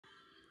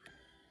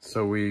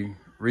So we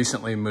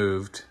recently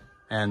moved,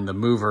 and the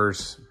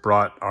movers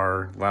brought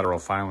our lateral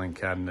filing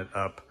cabinet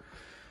up,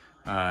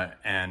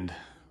 and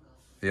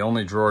the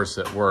only drawers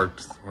that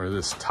worked were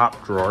this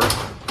top drawer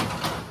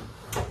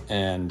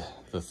and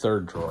the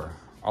third drawer.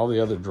 All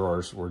the other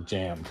drawers were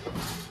jammed.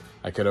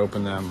 I could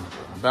open them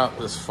about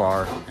this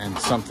far, and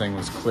something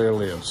was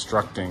clearly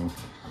obstructing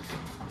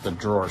the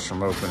drawers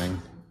from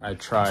opening. I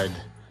tried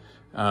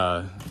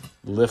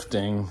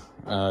lifting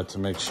to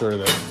make sure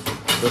that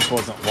this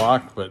wasn't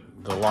locked, but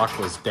the lock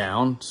was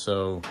down,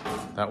 so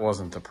that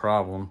wasn't the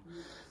problem.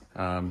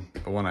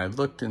 But when I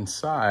looked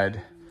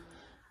inside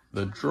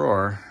the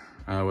drawer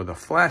with a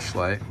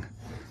flashlight,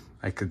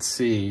 I could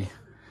see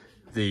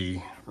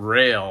the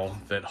rail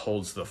that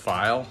holds the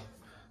file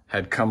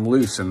had come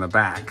loose in the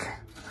back.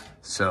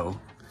 So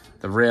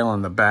the rail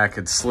in the back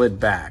had slid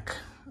back.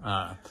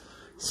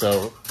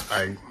 So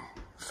I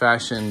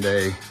fashioned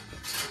a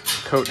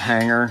coat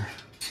hanger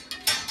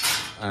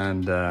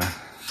and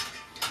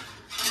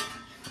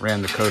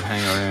ran the coat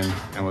hanger in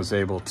and was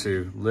able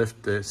to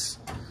lift it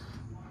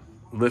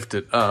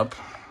up.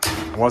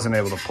 I wasn't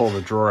able to pull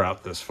the drawer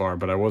out this far,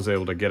 but I was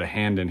able to get a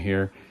hand in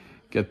here,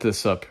 get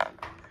this up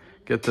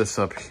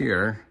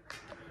here,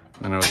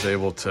 and I was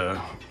able to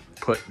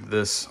put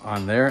this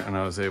on there, and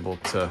I was able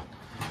to,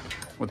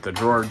 with the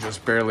drawer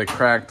just barely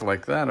cracked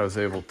like that, I was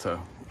able to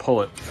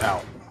pull it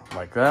out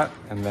like that,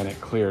 and then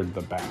it cleared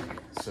the back.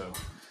 So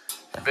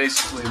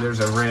basically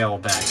there's a rail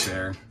back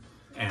there,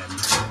 and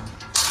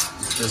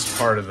this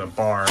part of the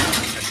bar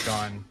had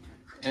gone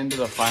into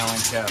the filing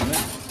cabinet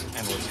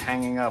and was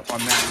hanging up on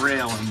that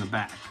rail in the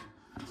back.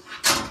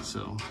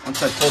 So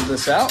once I pulled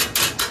this out,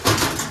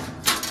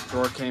 the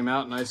drawer came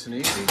out nice and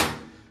easy,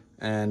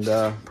 and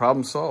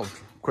problem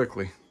solved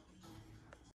quickly.